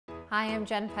Hi, I'm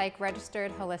Jenn Pike,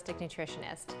 registered holistic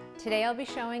nutritionist. Today I'll be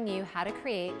showing you how to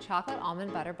create chocolate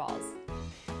almond butter balls.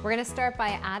 We're going to start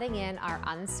by adding in our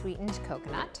unsweetened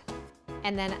coconut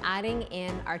and then adding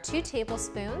in our 2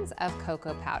 tablespoons of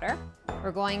cocoa powder.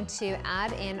 We're going to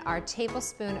add in our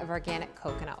tablespoon of organic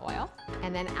coconut oil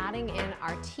and then adding in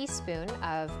our teaspoon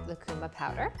of lucuma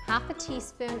powder, half a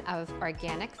teaspoon of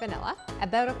organic vanilla,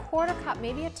 about a 1/4 cup,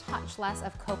 maybe a touch less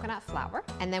of coconut flour,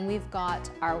 and then we've got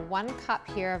our 1 cup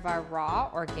here of our raw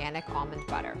organic almond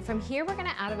butter. From here we're going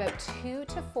to add about 2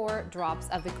 to 4 drops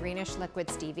of the Greeniche liquid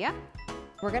stevia.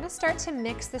 We're going to start to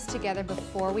mix this together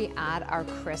before we add our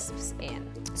crisps in.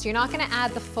 So you're not going to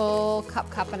add the full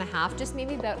cup and a half, just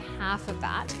maybe about half of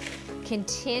that.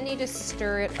 Continue to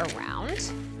stir it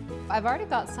around. I've already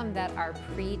got some that are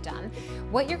pre-done.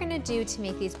 What you're going to do to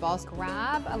make these balls,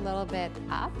 grab a little bit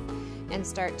up and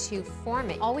start to form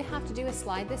it. All we have to do is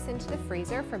slide this into the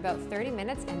freezer for about 30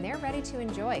 minutes and they're ready to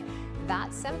enjoy.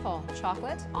 That simple,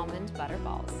 chocolate almond butter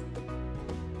balls.